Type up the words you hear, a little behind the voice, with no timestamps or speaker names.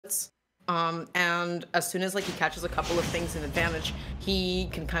splits. And as soon as like he catches a couple of things in advantage, he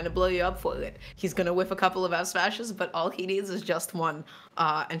can kind of blow you up for it. He's gonna whiff a couple of F smashes, but all he needs is just one,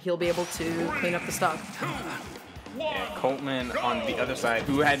 and he'll be able to clean up the stock. Yeah, Coltman on the other side,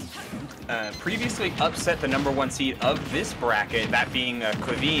 who had previously upset the #1 seed of this bracket, that being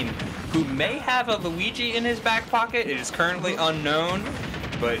Clavine, who may have a Luigi in his back pocket. It is currently unknown,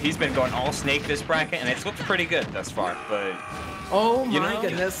 but he's been going all Snake this bracket, and it's looked pretty good thus far. But oh my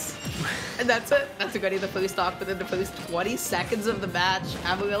goodness. And that's it. That's already the first stock within the first 20 seconds of the match.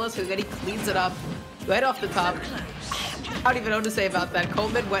 Amaryllis already cleans it up right off the top. I don't even know what to say about that.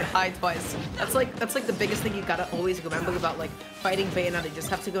 Coltman went high twice. That's like the biggest thing you gotta always remember about like fighting Bayonetta. You just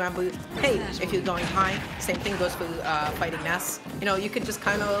have to remember, hey, if you're going high, same thing goes for fighting Ness. You know, you could just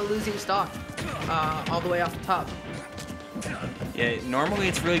kind of lose your stock all the way off the top. Yeah, normally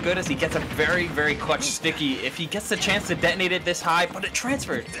it's really good as he gets a very, very clutch sticky. If he gets the chance to detonate it this high, but it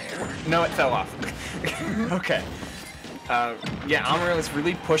transferred. No, it fell off. Okay. Yeah, Amaryllis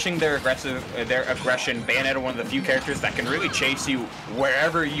really pushing their aggression. Bayonetta, one of the few characters that can really chase you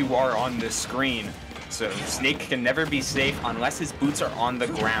wherever you are on this screen. So Snake can never be safe unless his boots are on the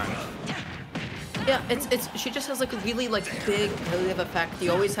ground. Yeah, she just has like a really like big wave effect.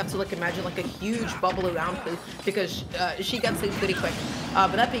 You always have to like imagine like a huge bubble around her because she gets things pretty quick.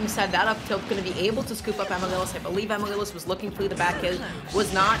 But that being said, that up tilt going to be able to scoop up Amaryllis. I believe Amaryllis was looking through the back end,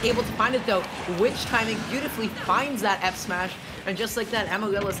 was not able to find it though. Witch timing beautifully finds that F smash, and just like that,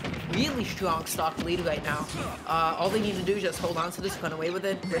 Amaryllis really strong stock lead right now. All they need to do is just hold on to this, run away with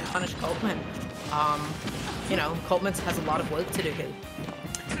it, and punish Coltman. You know, Coltman has a lot of work to do here.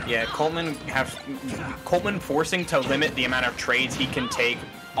 Yeah, Coltman forcing to limit the amount of trades he can take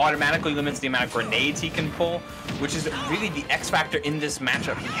automatically limits the amount of grenades he can pull, which is really the X factor in this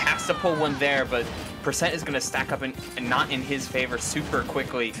matchup. He has to pull one there, but percent is going to stack up and not in his favor super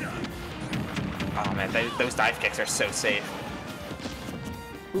quickly. Oh man, those dive kicks are so safe.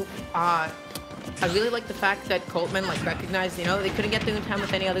 I really like the fact that Coltman like recognized, you know, they couldn't get through in time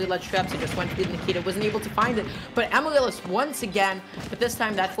with any other ledge traps. They just went through Nikita, wasn't able to find it. But Amaryllis once again, but this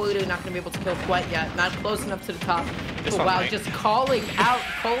time that forward not going to be able to kill quite yet. Not close enough to the top. But wow, just calling out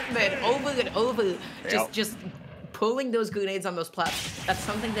Coltman over and over. Just pulling those grenades on those plats. That's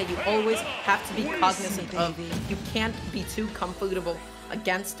something that you always have to be cognizant of. You can't be too comfortable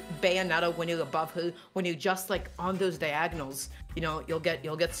against Bayonetta when you're above her. When you're just like on those diagonals, you know, you'll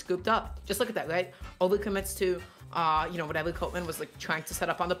get scooped up. Just look at that, right? Overcommits to you know, whatever Coltman was like trying to set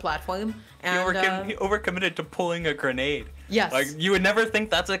up on the platform, and he overcommitted to pulling a grenade. Yes. Like you would never think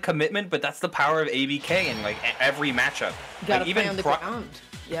that's a commitment, but that's the power of ABK in like every matchup. You gotta like, play on the ground.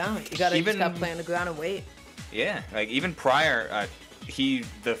 Yeah, you gotta play on the ground and wait. Yeah, like even prior,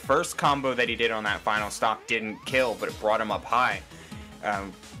 the first combo that he did on that final stock didn't kill, but it brought him up high.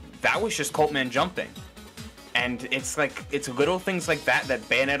 That was just Coltman jumping. And it's like, it's little things like that that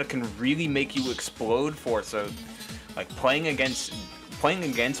Bayonetta can really make you explode for. So like playing against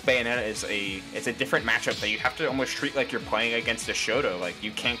Bayonetta is a different matchup that you have to almost treat like you're playing against a Shoto. Like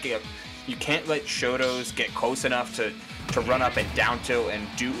you can't let Shotos get close enough to run up and down tilt and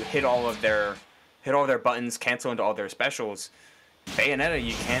hit all of their buttons, cancel into all their specials. Bayonetta,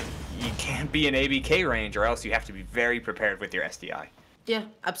 you can't be in ABK range, or else you have to be very prepared with your SDI. Yeah,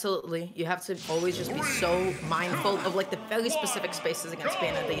 absolutely. You have to always just be so mindful of like the very specific spaces against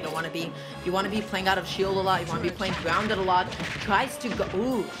Bayonetta. You don't want to be. You want to be playing out of shield a lot. You want to be playing grounded a lot. Tries to go.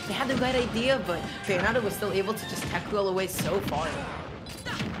 Ooh, they had the right idea, but Bayonetta was still able to just tech roll away so far.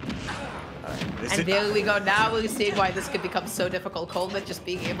 And there we go. Now we're seeing why this could become so difficult. Coltman just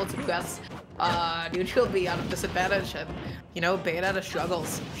being able to press neutral B out of disadvantage, and you know, Bayonetta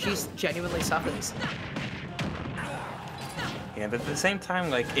struggles. She's genuinely suffers. Yeah, but at the same time,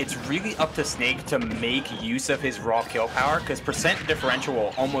 like, it's really up to Snake to make use of his raw kill power, because percent differential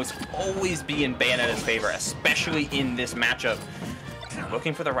will almost always be in Bayonetta's favor, especially in this matchup.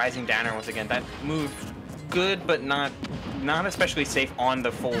 Looking for the rising downer once again. That move good, but not especially safe on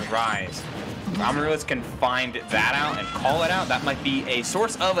the full rise. Amaryllis can find that out and call it out. That might be a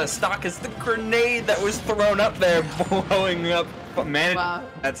source of a stock, as the grenade that was thrown up there blowing up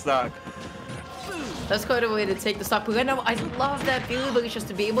that stock. That's quite a way to take the stock. But right now, I love that feeling, just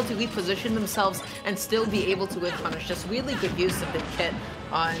to be able to reposition themselves and still be able to win punish. Just really good use of the kit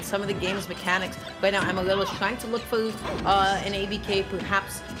and some of the game's mechanics. Right now, Amaryllis trying to look for an ABK,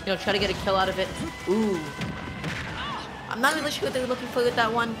 perhaps, you know, try to get a kill out of it. Ooh. I'm not really sure what they were looking for with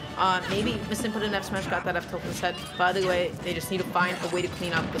that one. Maybe misinput and F smash got that F tilt instead. By the way, they just need to find a way to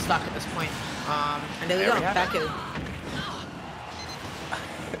clean up the stock at this point. And there we go, back in.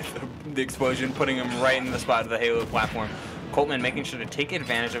 The explosion putting him right in the spot of the Halo platform. Coltman making sure to take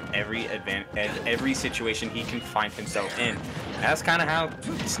advantage of every situation he can find himself in. That's kind of how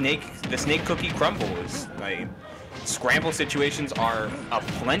the snake cookie crumbles. Like, scramble situations are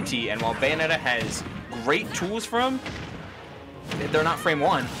aplenty, and while Bayonetta has great tools for him, they're not frame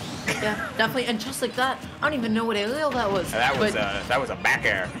one. Yeah, definitely, and just like that, I don't even know what aerial that was. That was a back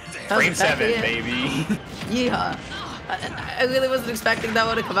air. Frame 7, baby. Yeah, I really wasn't expecting that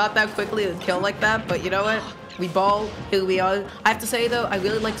one to come out that quickly and kill like that, but you know what? We ball, here we are. I have to say though, I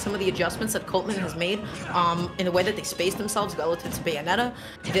really like some of the adjustments that Coltman has made in the way that they space themselves relative to Bayonetta,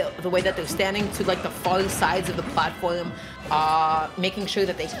 the way that they're standing to like the far sides of the platform, making sure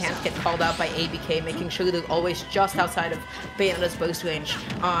that they can't get called out by ABK, making sure they're always just outside of Bayonetta's burst range,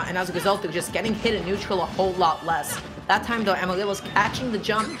 and as a result, they're just getting hit in neutral a whole lot less. That time though, Amaryllis catching the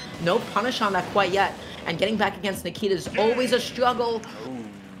jump, no punish on that quite yet, and getting back against Nikita is always a struggle.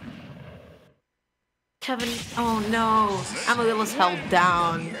 Kevin, oh no, Amaryllis held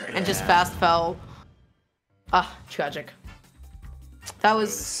down and just fast fell. Ah, tragic. That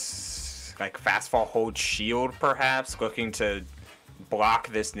was like fast fall hold shield, perhaps, looking to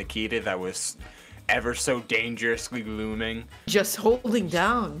block this Nikita that was ever so dangerously looming. Just holding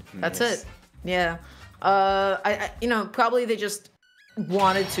down. That's it. Yeah. You know, probably they just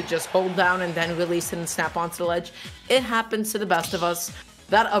wanted to just hold down and then release it and snap onto the ledge. It happens to the best of us.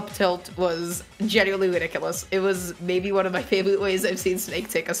 That up tilt was genuinely ridiculous. It was maybe one of my favorite ways I've seen Snake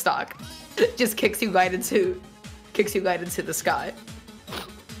take a stock. Just kicks you right into the sky.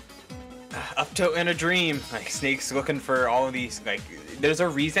 Up tilt in a dream. Like, Snake's looking for all of these, like, there's a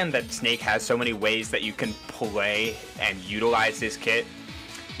reason that Snake has so many ways that you can play and utilize his kit.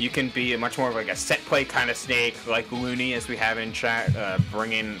 You can be much more of like a set play kind of Snake, like Looney, as we have in chat,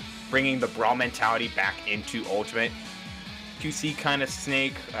 bringing the brawl mentality back into Ultimate. QC kind of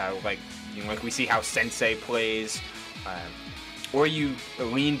Snake, like we see how Sensei plays, or you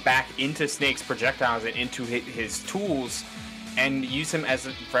lean back into Snake's projectiles and into his tools, and use him as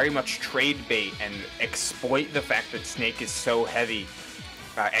a very much trade bait and exploit the fact that Snake is so heavy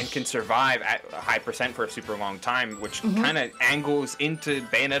and can survive at a high percent for a super long time, which kind of angles into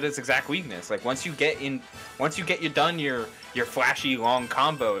Bayonetta's exact weakness. Like once you get done your flashy long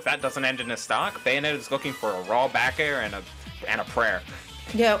combo, if that doesn't end in a stock, Bayonetta's looking for a raw back air and a prayer.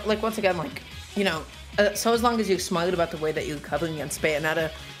 Yeah, like once again, like, you know, so as long as you're smart about the way that you're covering against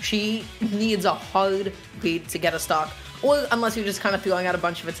Bayonetta, she needs a hard beat to get a stock. Or unless you're just kind of throwing out a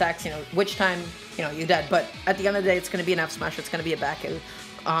bunch of attacks, you know, which time, you know, you're dead. But at the end of the day, it's going to be an F smash, it's going to be a back air.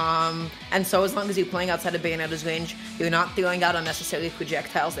 And so as long as you're playing outside of Bayonetta's range, you're not throwing out unnecessary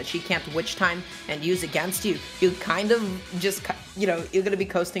projectiles that she can't witch time and use against you. You're kind of just, you know, you're going to be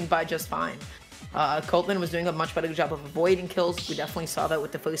coasting by just fine. Coltman was doing a much better job of avoiding kills. We definitely saw that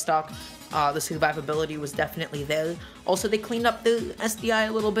with the first stock. The survivability was definitely there. Also, they cleaned up the SDI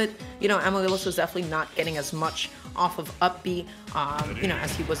a little bit. You know, Amaryllis was definitely not getting as much off of up B, you know,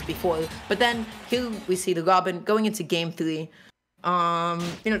 as he was before. But then here we see the Robin going into game 3. You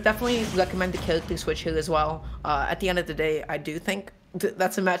know, definitely recommend the character switch here as well. At the end of the day, I do think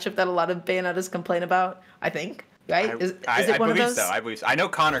that's a matchup that a lot of Bayonettas complain about, I think. Right? Is it one of those? I believe so. I know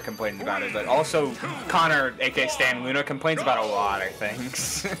Connor complains about it, but also Connor, aka Stan Luna, complains about a lot of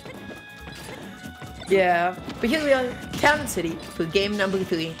things. Yeah, but here we are, Town City for game number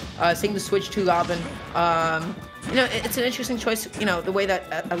 3. Seeing the switch to Robin. You know, it's an interesting choice. You know, the way that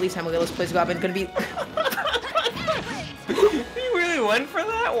at least Amaryllis plays Robin, gonna be. He really went for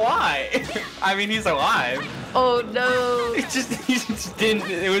that? Why? I mean, he's alive. Oh no! He just didn't.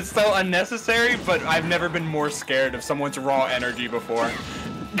 It was so unnecessary, but I've never been more scared of someone's raw energy before.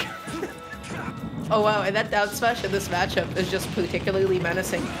 Oh wow, and that down smash in this matchup is just particularly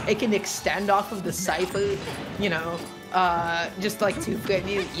menacing. It can extend off of the Cypher, you know, just like to get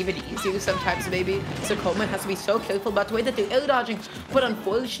you even easier sometimes maybe. So Coltman has to be so careful about the way that they're air dodging, but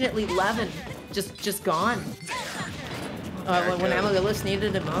unfortunately Levin just gone. When Amaryllis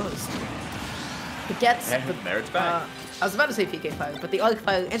needed it most. It gets there it's back. I was about to say PK fire, but the arc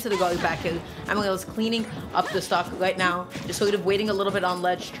fire into the guard back here. Amaryllis cleaning up the stock right now, just sort of waiting a little bit on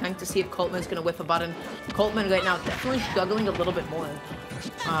ledge, trying to see if Coltman's gonna whiff a button. Coltman right now definitely struggling a little bit more.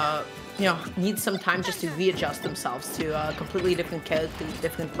 You know, needs some time just to readjust themselves to a completely different character,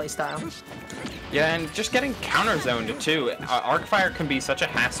 different playstyle. Yeah, and just getting counter zoned too. Arc fire can be such a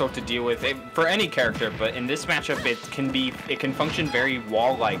hassle to deal with for any character, but in this matchup it can function very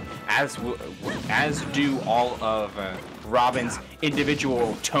wall-like, as do all of Robin's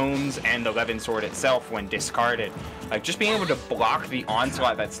individual tomes and the Levin sword itself when discarded. Like just being able to block the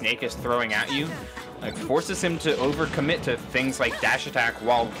onslaught that Snake is throwing at you, like forces him to overcommit to things like dash attack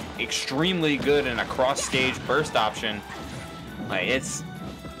while extremely good in a cross-stage burst option. Like, it's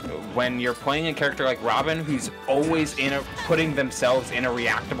when you're playing a character like Robin, who's always putting themselves in a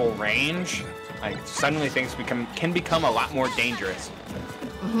reactable range, like suddenly things can become a lot more dangerous.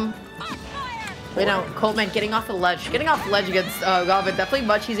 You know, Coltman getting off the ledge against Robin, definitely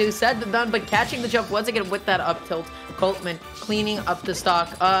much easier said than done, but catching the jump once again with that up tilt. Coltman cleaning up the stock.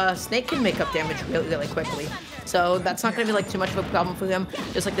 Snake can make up damage really, really quickly. So that's not going to be like too much of a problem for him.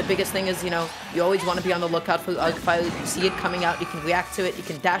 Just like the biggest thing is, you know, you always want to be on the lookout for fire. You see it coming out, you can react to it, you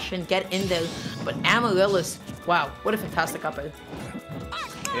can dash in, get in there. But Amaryllis, wow, what a fantastic up air.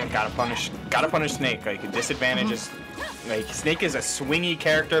 Yeah, gotta punish Snake. Like, disadvantages. Like, Snake is a swingy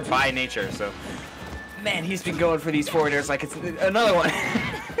character by nature, so man, he's been going for these forward airs like it's another one.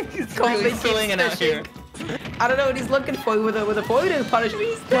 He's really swinging out here. I don't know what he's looking for with a forward air punish,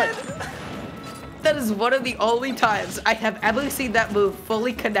 but that is one of the only times I have ever seen that move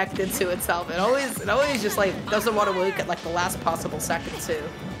fully connected to itself. It always just like doesn't want to work at like the last possible second too.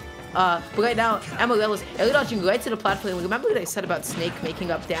 But right now, Amaryllis air dodging right to the platform. Remember what I said about Snake making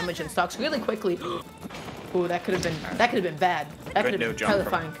up damage and stocks really quickly. Ooh, that could have been bad. That could have been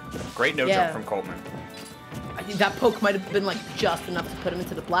terrifying. Great no jump from Coltman. I think that poke might have been like just enough to put him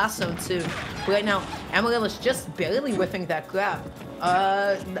into the blast zone too. But right now, Amaryllis just barely whiffing that grab.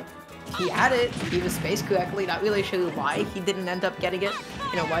 He had it. He was spaced correctly. Not really sure why he didn't end up getting it.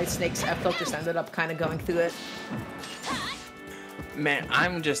 You know, why Snake's F tilt just ended up kind of going through it. Man,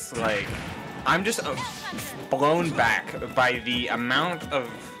 I'm just blown back by the amount of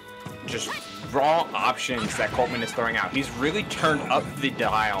just raw options that Coltman is throwing out. He's really turned up the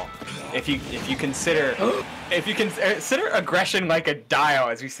dial. If you consider aggression like a dial,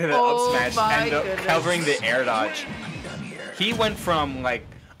 as we say that up smash and covering the air dodge. He went from like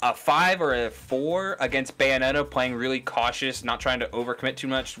a 5 or a 4 against Bayonetta, playing really cautious, not trying to overcommit too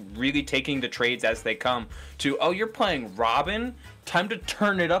much, really taking the trades as they come, to, oh, you're playing Robin? Time to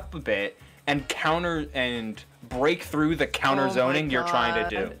turn it up a bit and counter and break through the counter zoning you're trying to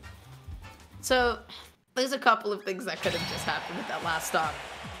do. So, there's a couple of things that could have just happened with that last stop.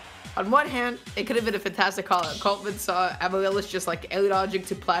 On one hand, it could have been a fantastic call-out. Coltman saw Amaryllis just like air dodging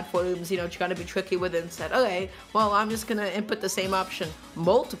to platforms, you know, trying to be tricky with it, and said, okay, well, I'm just gonna input the same option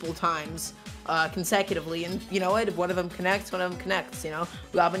multiple times consecutively, and you know what, if one of them connects, you know.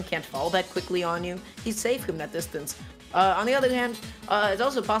 Robin can't fall that quickly on you. He's safe from that distance. On the other hand, it's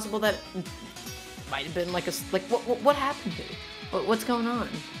also possible that it might have been like what happened here? What's going on?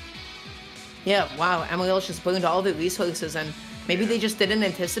 Yeah, wow, Amaryllis just burned all the resources, and maybe they just didn't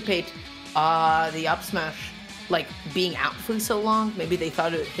anticipate the up smash like being out for so long. Maybe they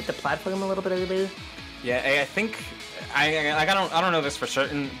thought it would hit the platform a little bit earlier. Yeah, I think I don't know this for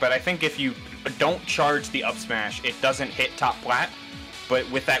certain, but I think if you don't charge the up smash, it doesn't hit top plat. But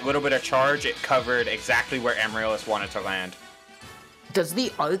with that little bit of charge, it covered exactly where Amaryllis wanted to land. Does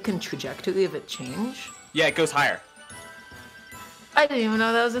the arc and trajectory of it change? Yeah, it goes higher. I didn't even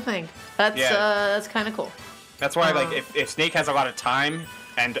know that was a thing. That's kind of cool. That's why, like, if Snake has a lot of time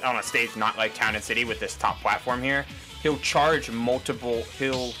and on a stage not like Town and City with this top platform here, he'll charge multiple.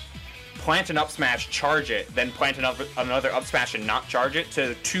 He'll plant an up smash, charge it, then plant another up smash and not charge it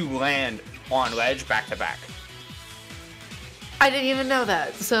to land on ledge back to back. I didn't even know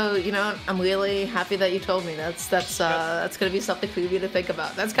that. So, you know, I'm really happy that you told me. That's gonna be something for you to think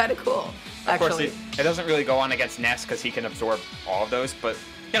about. That's kind of cool. Of course, it doesn't really go on against Ness because he can absorb all of those, but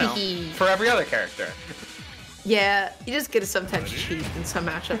you know, for every other character. Yeah, you just get to sometimes cheat in some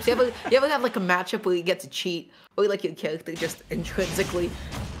matchups. You ever have like a matchup where you get to cheat, or like your character just intrinsically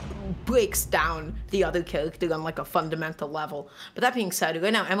breaks down the other character on like a fundamental level. But that being said,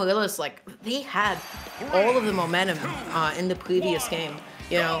 right now Amaryllis, like, they had all of the momentum in the previous game,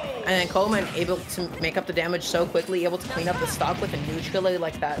 you know, and then Coltman able to make up the damage so quickly, able to clean up the stock with a neutraler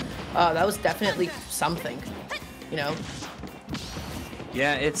like that. That was definitely something, you know.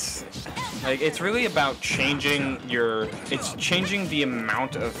 Yeah, it's really about changing the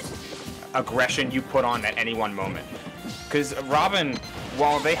amount of aggression you put on at any one moment. Because Robin,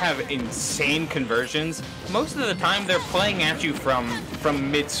 while they have insane conversions, most of the time they're playing at you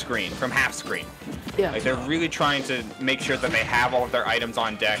from mid-screen, from half-screen. Yeah. Like, they're really trying to make sure that they have all of their items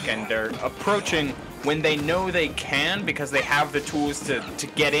on deck, and they're approaching when they know they can because they have the tools to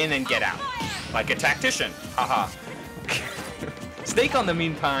get in and get out. Like a tactician. Haha. Snake, on the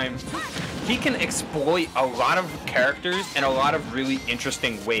meantime, he can exploit a lot of characters in a lot of really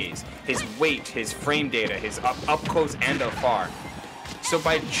interesting ways. His weight, his frame data, his up close and afar. So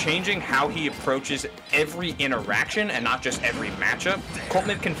by changing how he approaches every interaction and not just every matchup,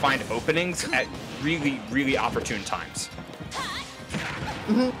 Coltman can find openings at really, really opportune times.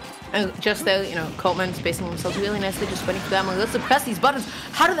 And just there, you know, Coltman spacing himself really nicely, just waiting for that one. Let's press these buttons.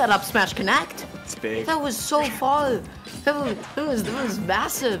 How did that up smash connect? It's big. That was so far. That was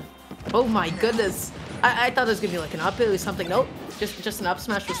massive. Oh my goodness. I thought it was gonna be like an up or something. Nope. Just an up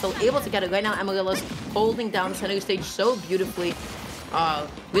smash. We're still able to get it right now. Amaryllis holding down center stage so beautifully.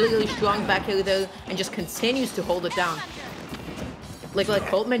 Really strong back here though, and just continues to hold it down. Like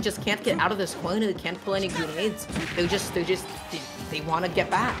Coltman just can't get out of this corner. They can't pull any grenades. They want to get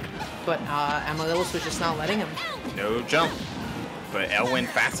back, but Amaryllis was just not letting him. No jump. But Elwin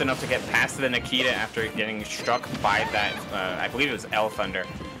fast enough to get past the Nikita after getting struck by that, I believe it was L Thunder.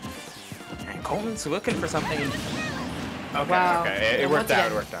 And Coltman's looking for something. Okay, wow. okay, it worked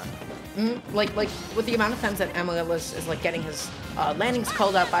out, it worked out. Like with the amount of times that Amaryllis is like getting his landings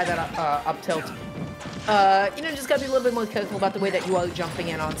called out by that up tilt, you know, just gotta be a little bit more careful about the way that you are jumping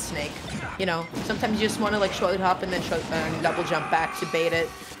in on Snake. You know, sometimes you just want to like short hop and then double jump back to bait it.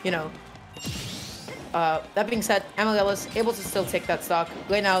 You know. That being said, Amaryllis able to still take that stock.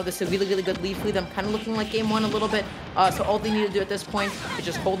 Right now, this is a really good lead lead. I'm kind of looking like game one a little bit. So all they need to do at this point is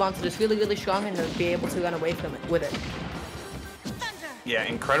just hold on to this really strong and be able to run away from it with it. Yeah,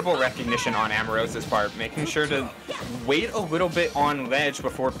 incredible recognition on Amaryllis' part, making sure to wait a little bit on ledge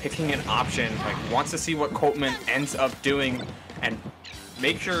before picking an option. Like, wants to see what Coltman ends up doing, and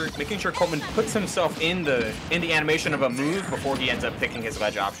making sure Coltman puts himself in the animation of a move before he ends up picking his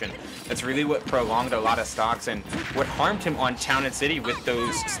ledge option. That's really what prolonged a lot of stocks and what harmed him on Town and City with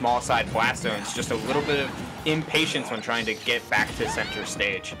those small side blast zones. Just a little bit of impatience when trying to get back to center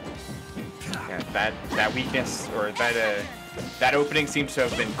stage. Yeah, that weakness, or that opening seems to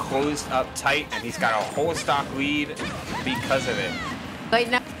have been closed up tight, and he's got a whole stock lead because of it. Right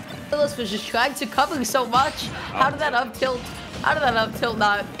now, Amaryllis was just trying to cover so much. How did that up tilt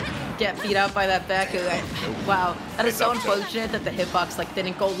not get beat out by that back? Wow, that is so unfortunate that the hitbox like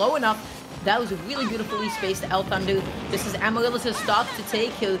didn't go low enough. That was a really beautifully spaced L Thunder. This is Amaryllis' stock to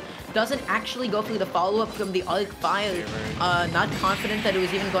take. He doesn't actually go through the follow-up from the Arc Fire. Not confident that it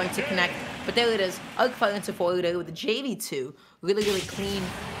was even going to connect. But there it is. Arc Fire into forward with the JV2. Really clean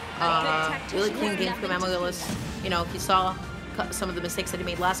game from Amaryllis. You know, he saw some of the mistakes that he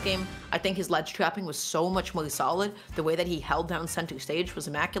made last game. I think his ledge trapping was so much more solid. The way that he held down center stage was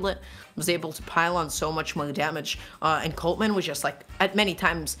immaculate. Was able to pile on so much more damage. And Coltman was just like, at many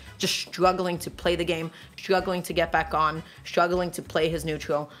times, just struggling to play the game, struggling to get back on, struggling to play his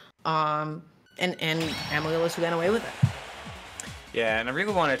neutral. And Amaryllis ran away with it. Yeah, and I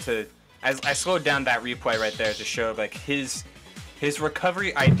really wanted to, as I slowed down that replay right there to show like his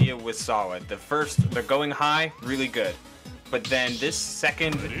recovery idea was solid. The going high, really good. But then the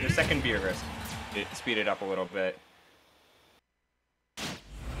second B reverse, it speeded up a little bit.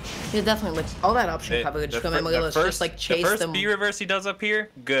 Yeah, definitely. Like, all that option coverage from Amaryllis just like chased them. The first B reverse he does up here,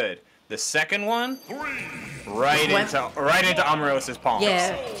 good. The second one, right into Amaryllis' palms.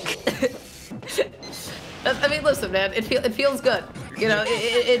 Yeah. I mean, listen, man. It feels good. You know,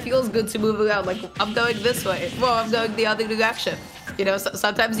 it feels good to move around. Like, I'm going this way. Well, I'm going the other direction. You know,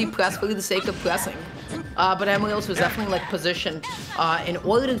 sometimes you press for the sake of pressing. But Amaryllis was definitely like positioned in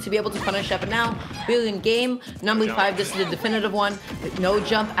order to be able to punish that. But now we're in game number 5. This is the definitive one. No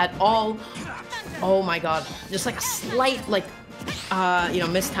jump at all. Oh my god. Just like a slight like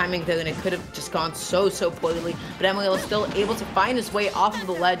mistiming there, and it could have just gone so poorly. But Amaryllis still able to find his way off of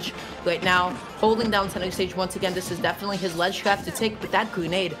the ledge right now, holding down center stage once again. This is definitely his ledge trap to take, but that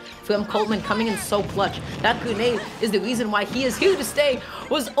grenade from Coltman coming in so clutch. That grenade is the reason why he is here to stay.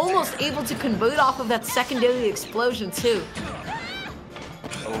 Was almost able to convert off of that secondary explosion too.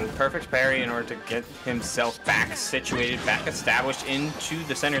 Oh, perfect parry in order to get himself back situated, back established into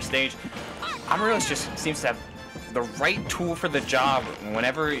the center stage. Amaryllis just seems to have the right tool for the job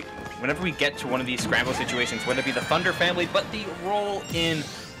whenever we get to one of these scramble situations, whether it be the Thunder family, but the roll in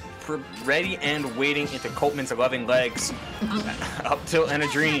ready and waiting into Coltman's loving legs. Up tilt and a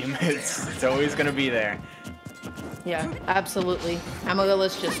dream. It's always going to be there. Yeah, absolutely.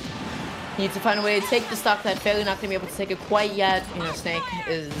 Amaryllis just needs to find a way to take the stock that fairly not going to be able to take it quite yet. You know, Snake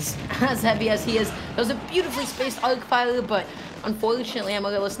is as heavy as he is. That was a beautifully spaced arc fire, but unfortunately,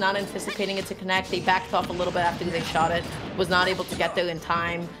 Amaryllis not anticipating it to connect. They backed off a little bit after they shot it. Was not able to get there in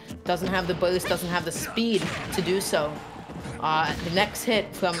time. Doesn't have the burst, doesn't have the speed to do so. The next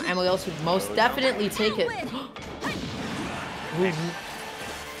hit from Amaryllis would most definitely take it.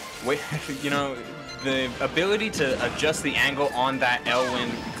 Wait, you know, the ability to adjust the angle on that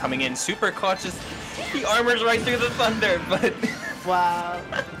Elwin coming in super clutch is, he armors right through the Thunder, but... Wow.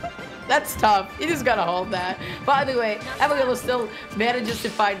 That's tough. You just gotta hold that. By the way, Amaryllis still manages to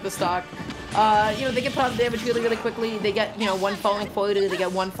find the stock. you know, they get positive damage really, really quickly. They get, you know, one falling forward, they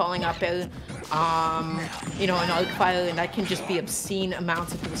get one falling up air. You know, an arc fire, and that can just be obscene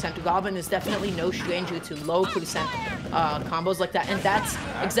amounts of percent. Robin is definitely no stranger to low percent combos like that, and that's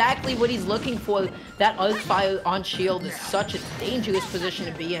exactly what he's looking for. That arc fire on shield is such a dangerous position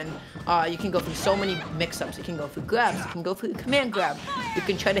to be in. You can go through so many mix-ups. You can go through grabs. You can go through command grab. You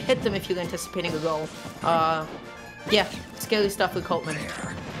can try to hit them if you're anticipating a roll. Yeah, scary stuff with Coltman.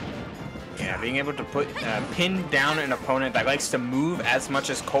 Yeah, being able to pin down an opponent that likes to move as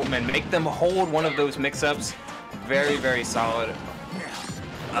much as Coltman, make them hold one of those mix-ups, very, very solid.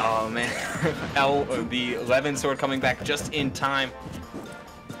 Oh man, the 11 sword coming back just in time.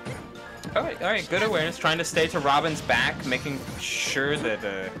 All right, good awareness, trying to stay to Robin's back, making sure that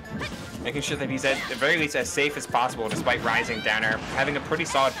he's at the very least as safe as possible despite rising down air, having a pretty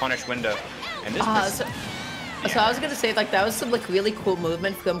solid punish window. And this So I was gonna say, like, that was some, like, really cool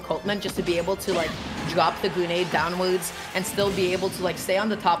movement from Coltman, just to be able to, like, drop the grenade downwards and still be able to, like, stay on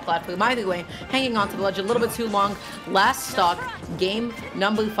the top platform. Either way, hanging onto the ledge a little bit too long. Last stock, game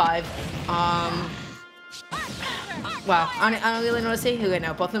number 5. Wow, I don't really know what to say here right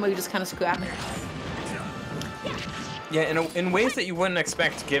now. Both of them are just kind of scrapping. Yeah, in ways that you wouldn't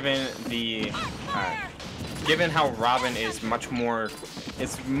expect, given the given how Robin is much more,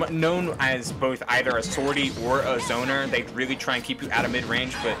 it's known as both either a swordy or a zoner. They really try and keep you out of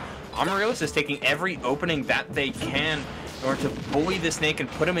mid-range, but Amaryllis is taking every opening that they can in order to bully the snake and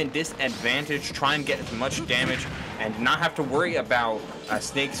put him in disadvantage, try and get as much damage, and not have to worry about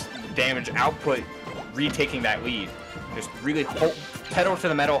Snake's damage output retaking that lead. Just really pedal to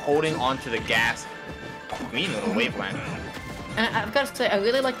the metal, holding onto the gas. Clean little waveland. And I've got to say, I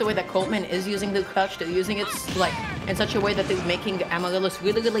really like the way that Coltman is using the crouch. They're using it, like, in such a way that they're making Amaryllis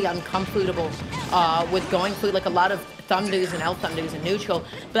really, really uncomfortable with going through, like, a lot of thunders and L-thunders in neutral.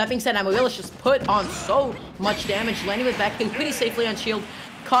 But that being said, Amaryllis just put on so much damage, landing it back pretty safely on shield,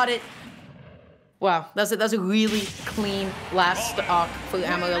 caught it. Wow, that's a really clean last stock for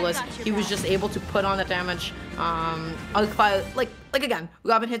Amaryllis. He was just able to put on the damage. Arc fire, like again,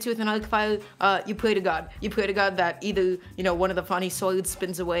 Robin hits you with an arc fire. You pray to God. You pray to God that either, you know, one of the funny swords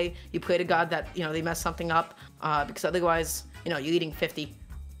spins away. You pray to God that, you know, they mess something up, because otherwise, you know, you're eating 50,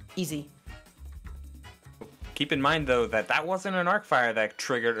 easy. Keep in mind, though, that wasn't an arc fire that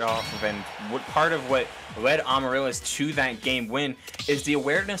triggered it off, and part of what led Amaryllis to that game win is the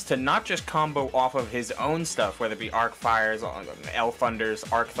awareness to not just combo off of his own stuff, whether it be arc fires, L thunders,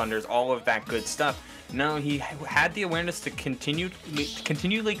 arc thunders, all of that good stuff. No, he had the awareness to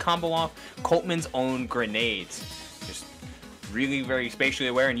continually combo off Coltman's own grenades. Just really very spatially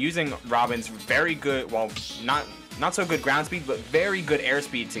aware and using Robin's very good, well, not so good ground speed, but very good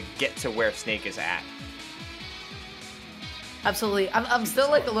airspeed to get to where Snake is at. Absolutely. I'm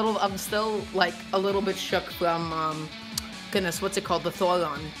still like a little bit shook from goodness, what's it called? The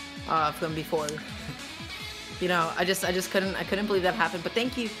Thoron from before. You know, I couldn't believe that happened. But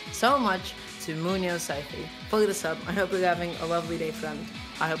thank you so much to XeNOwifi for the sub. I hope you're having a lovely day, friend.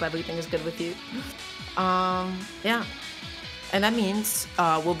 I hope everything is good with you. Yeah. And that means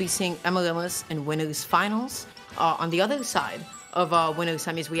we'll be seeing Amaryllis in winners finals. On the other side of winners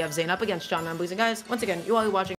semis, we have Xeno up against John Numbers. And guys, once again, you all are watching